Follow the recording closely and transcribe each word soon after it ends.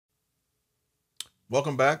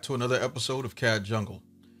Welcome back to another episode of CAD Jungle.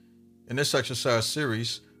 In this exercise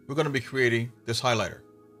series, we're going to be creating this highlighter.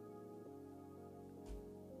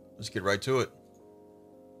 Let's get right to it.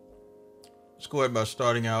 Let's go ahead by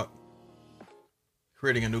starting out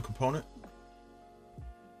creating a new component.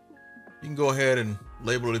 You can go ahead and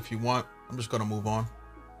label it if you want. I'm just going to move on.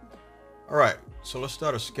 All right, so let's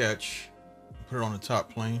start a sketch. Put it on the top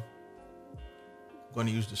plane. I'm going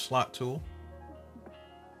to use the slot tool,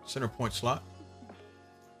 center point slot.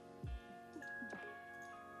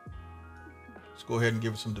 Let's go ahead and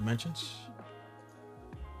give it some dimensions.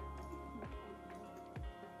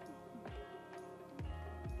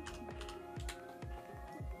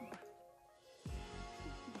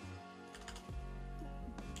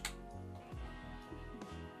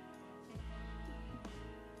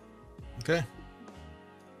 Okay,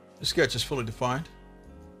 the sketch is fully defined.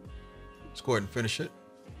 Let's go ahead and finish it.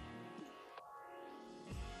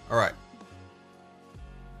 All right,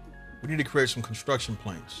 we need to create some construction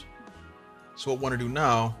planes. So what we want to do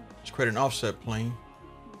now is create an offset plane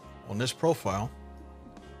on this profile,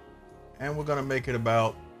 and we're going to make it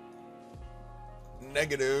about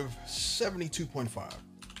negative 72.5.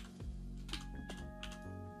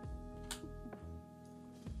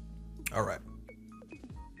 All right.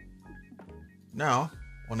 Now,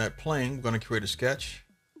 on that plane, we're going to create a sketch.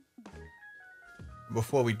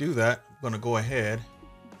 Before we do that, I'm going to go ahead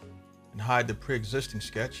and hide the pre-existing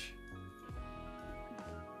sketch.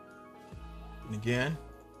 And again,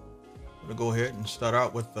 I'm going to go ahead and start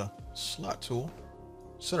out with the slot tool,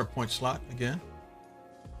 center point slot again.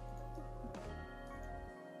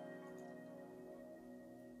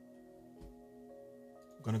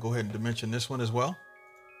 I'm going to go ahead and dimension this one as well.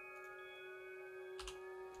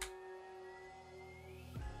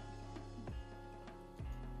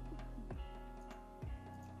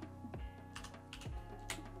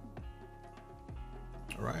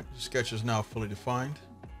 All right, the sketch is now fully defined.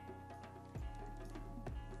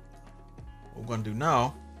 What we're going to do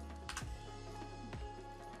now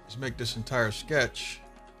is make this entire sketch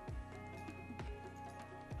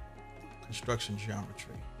construction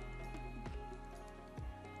geometry.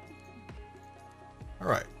 All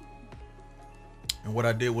right. And what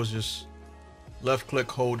I did was just left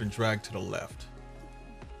click, hold, and drag to the left.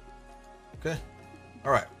 Okay.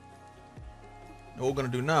 All right. And what we're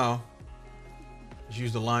going to do now is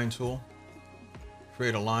use the line tool,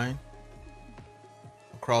 create a line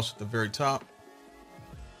across at the very top.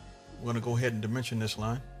 We're going to go ahead and dimension this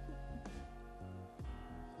line.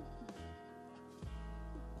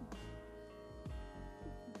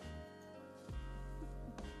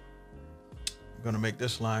 I'm going to make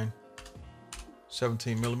this line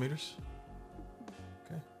 17 millimeters.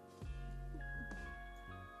 Okay.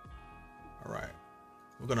 All right.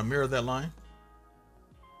 We're going to mirror that line.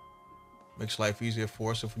 Makes life easier for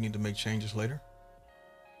us if we need to make changes later.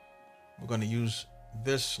 We're going to use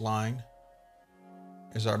this line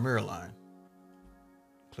as our mirror line.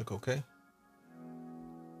 Click OK.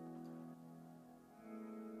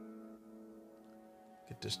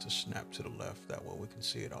 Get this to snap to the left. That way we can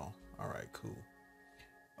see it all. All right, cool.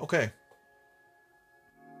 Okay.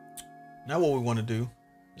 Now what we want to do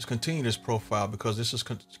is continue this profile because this is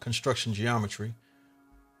construction geometry.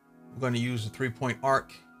 We're going to use the 3-point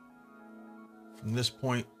arc. From this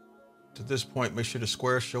point to this point, make sure the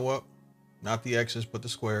squares show up, not the X's, but the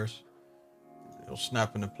squares. It'll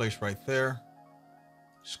snap into place right there.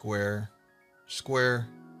 Square, square,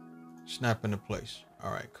 snap into place.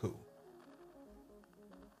 All right, cool.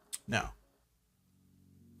 Now,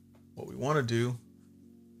 what we want to do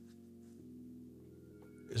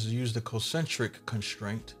is use the concentric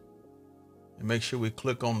constraint and make sure we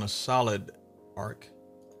click on the solid arc.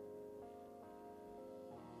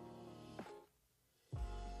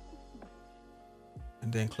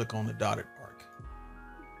 And then click on the dotted arc.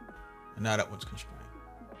 And now that one's constrained.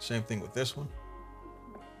 Same thing with this one.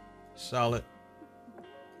 Solid,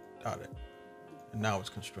 dotted. And now it's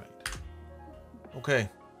constrained. Okay.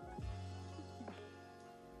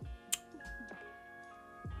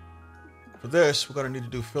 For this, we're going to need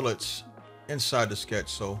to do fillets inside the sketch.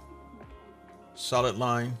 So solid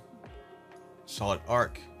line, solid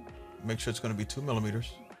arc. Make sure it's going to be 2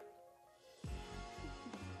 millimeters.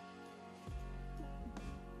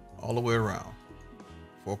 All the way around,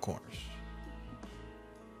 4 corners.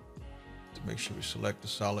 To make sure we select the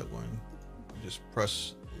solid one, you just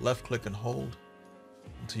press left click and hold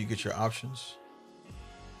until you get your options.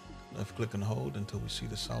 Left click and hold until we see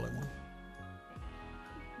the solid one.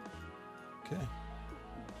 Okay.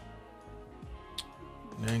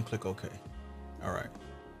 And then click OK. All right.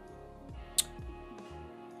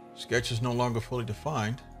 Sketch is no longer fully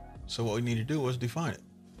defined, So what we need to do is define it.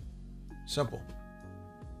 Simple.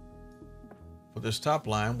 For this top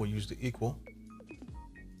line, we'll use the equal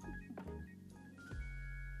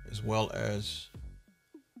as well as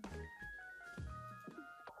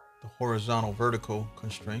the horizontal vertical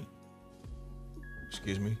constraint.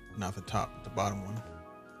 Excuse me, not the top, but the bottom one.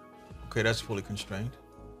 Okay, that's fully constrained.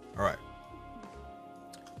 All right.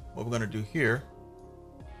 What we're going to do here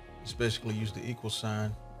is basically use the equal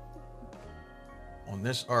sign on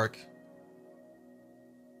this arc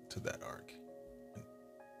to that arc.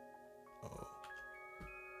 Oh.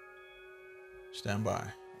 Stand by.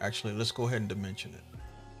 Actually, let's go ahead and dimension it.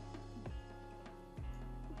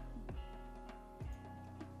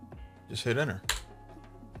 Just hit enter.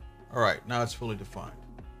 All right, now it's fully defined.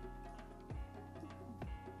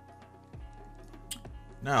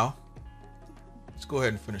 Now, let's go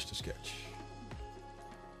ahead and finish the sketch.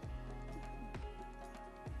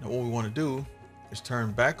 Now what we want to do is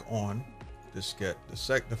turn back on this sketch,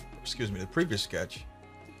 the previous sketch.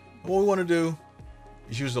 And what we want to do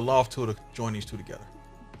is use the loft tool to join these two together.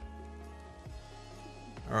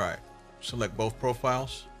 All right, select both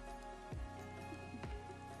profiles.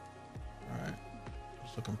 All right,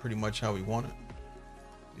 it's looking pretty much how we want it.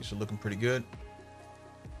 These are looking pretty good.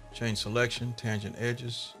 Change selection, tangent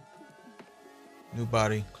edges, new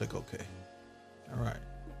body, click OK. All right,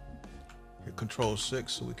 hit Control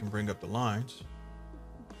 6 so we can bring up the lines.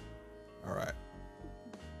 All right.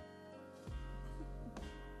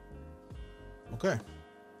 Okay.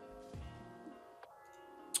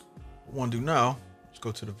 What we want to do now, let's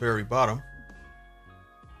go to the very bottom.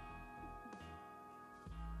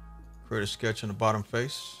 Create a sketch on the bottom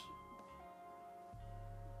face.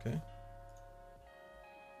 Okay.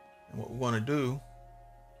 And what we want to do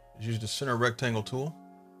is use the center rectangle tool.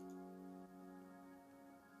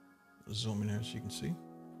 Let's zoom in here so you can see.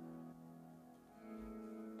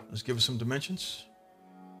 Let's give it some dimensions.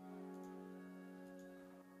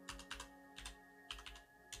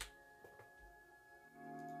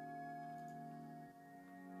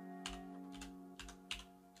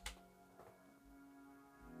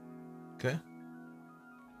 Okay.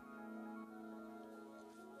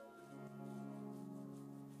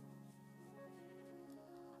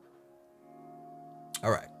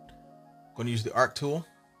 All right. I'm going to use the arc tool.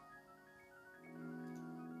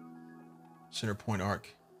 Center point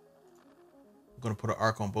arc. I'm going to put an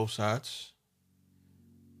arc on both sides.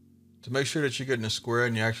 To make sure that you're getting a square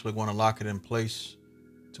and you actually want to lock it in place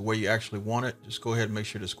to where you actually want it, just go ahead and make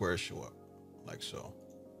sure the squares show up, like so.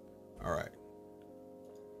 All right.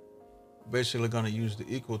 Basically going to use the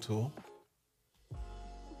equal tool.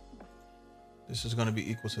 This is going to be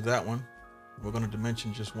equal to that one. We're going to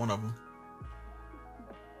dimension just one of them.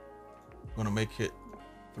 We're going to make it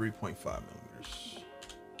 3.5 millimeters.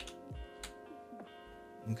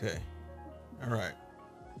 Okay. All right.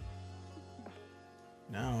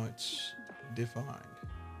 Now it's defined.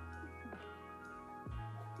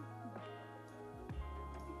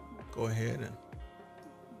 Go ahead and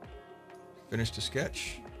finish the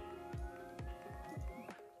sketch.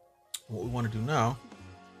 What we want to do now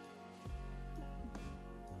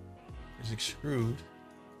is extrude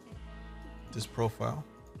this profile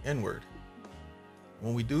inward.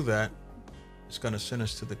 When we do that, it's going to send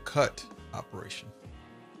us to the cut operation.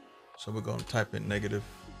 So we're going to type in negative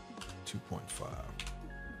 2.5.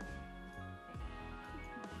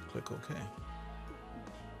 Click OK.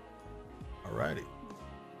 Alrighty.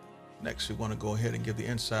 Next, we want to go ahead and give the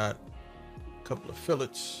inside a couple of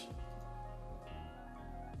fillets.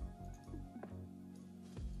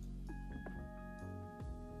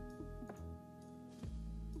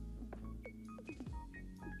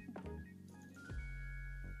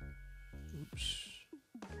 Oops.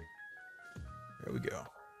 There we go.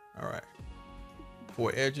 All right.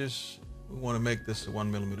 For edges, we want to make this a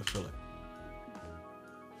 1 millimeter fillet.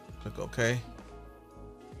 Click OK.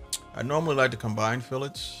 I normally like to combine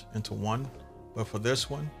fillets into one, but for this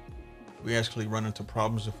one, we actually run into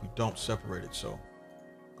problems if we don't separate it. So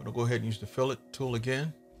I'm going to go ahead and use the fillet tool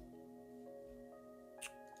again.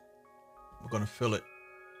 We're going to fillet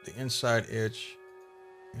the inside edge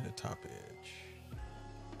and the top edge.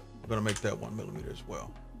 We're going to make that 1 millimeter as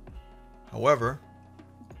well. However,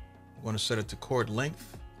 we're going to set it to chord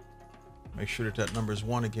length. Make sure that that number is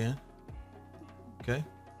 1 again. Okay.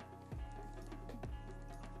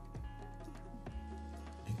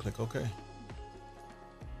 And click OK.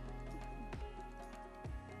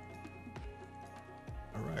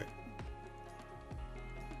 All right.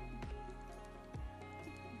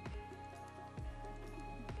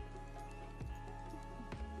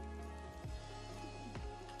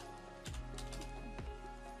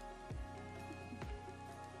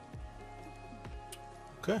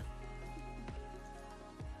 Okay.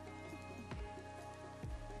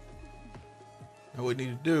 Now what we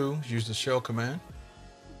need to do is use the shell command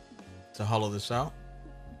to hollow this out.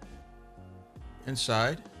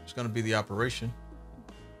 Inside is going to be the operation.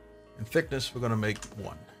 And thickness, we're going to make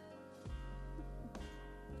 1.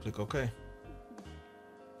 Click OK.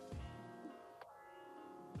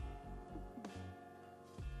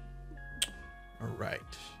 All right.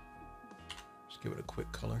 Let's give it a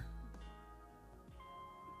quick color.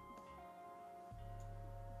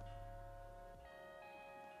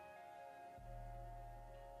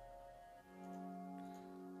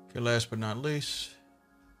 Okay, last but not least,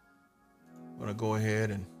 I'm going to go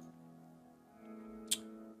ahead and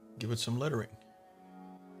give it some lettering.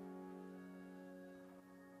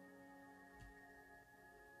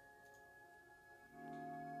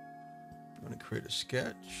 I'm going to create a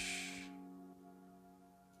sketch.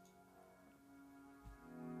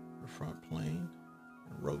 The front plane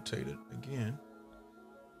and rotate it again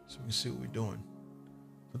so we can see what we're doing.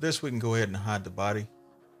 For this, we can go ahead and hide the body.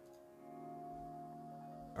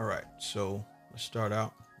 All right, so let's start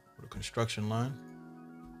out with a construction line.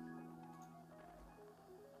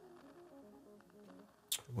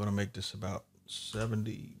 We're going to make this about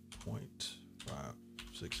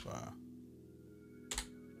 70.565.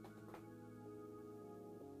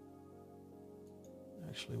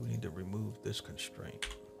 Actually, we need to remove this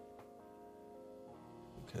constraint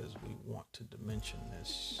because we want to dimension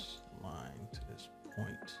this line to this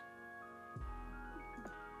point.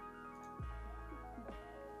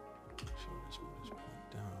 So let's put this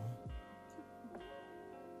point down.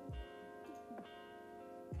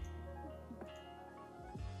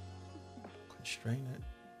 Constrain it.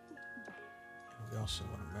 And we also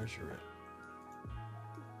want to measure it.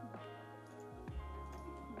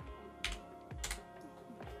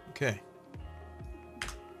 Okay.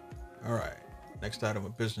 All right. Next item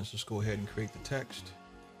of business, let's go ahead and create the text.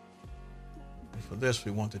 And for this,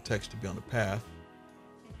 we want the text to be on the path.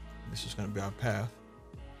 This is going to be our path.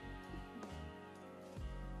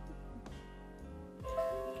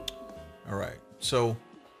 All right. So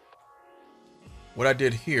what I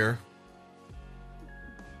did here,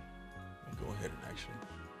 let me go ahead and actually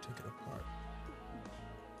take it apart.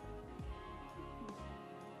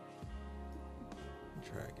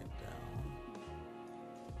 Drag it down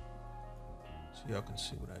so y'all can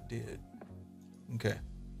see what I did. Okay.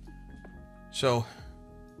 So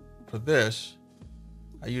for this,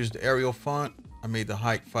 I used the Arial font. I made the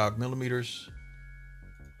height 5 millimeters.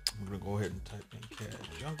 I'm gonna go ahead and type in CAD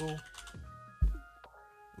Jungle.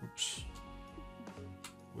 Oops.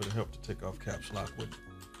 Would have helped to take off caps lock, wouldn't it?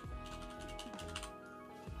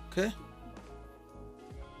 Okay.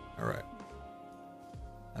 All right.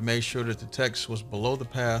 I made sure that the text was below the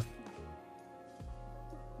path.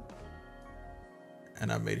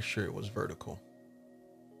 And I made sure it was vertical.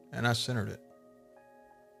 And I centered it.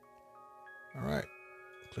 All right.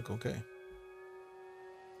 Click OK.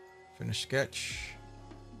 Finish sketch.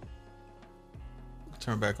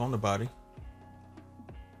 Turn back on the body.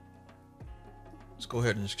 Let's go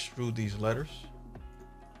ahead and extrude these letters.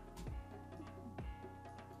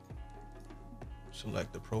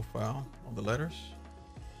 Select the profile of the letters.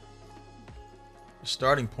 The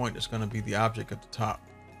starting point is going to be the object at the top.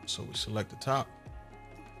 So we select the top.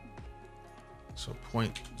 So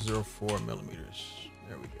 0.04 millimeters.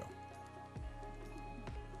 There we go.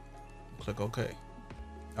 Click OK.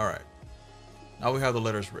 All right. Now we have the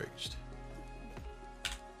letters raised.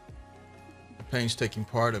 The painstaking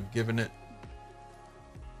part of giving it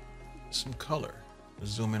some color.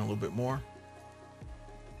 Let's zoom in a little bit more.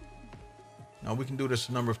 Now we can do this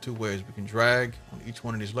a number of 2 ways. We can drag on each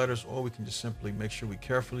one of these letters, or we can just simply make sure we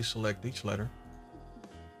carefully select each letter.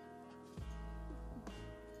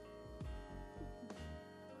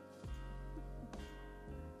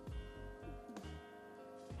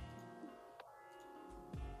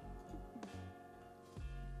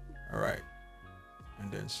 All right,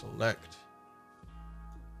 and then select.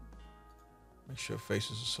 Make sure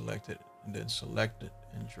faces are selected, and then select it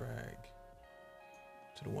and drag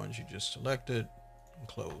to the ones you just selected and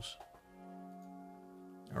close.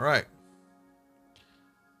 All right.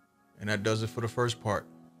 And that does it for the first part.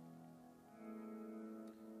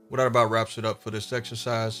 Well, that about wraps it up for this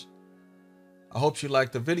exercise. I hope you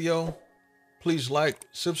liked the video. Please like,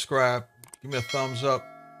 subscribe, give me a thumbs up,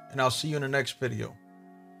 and I'll see you in the next video.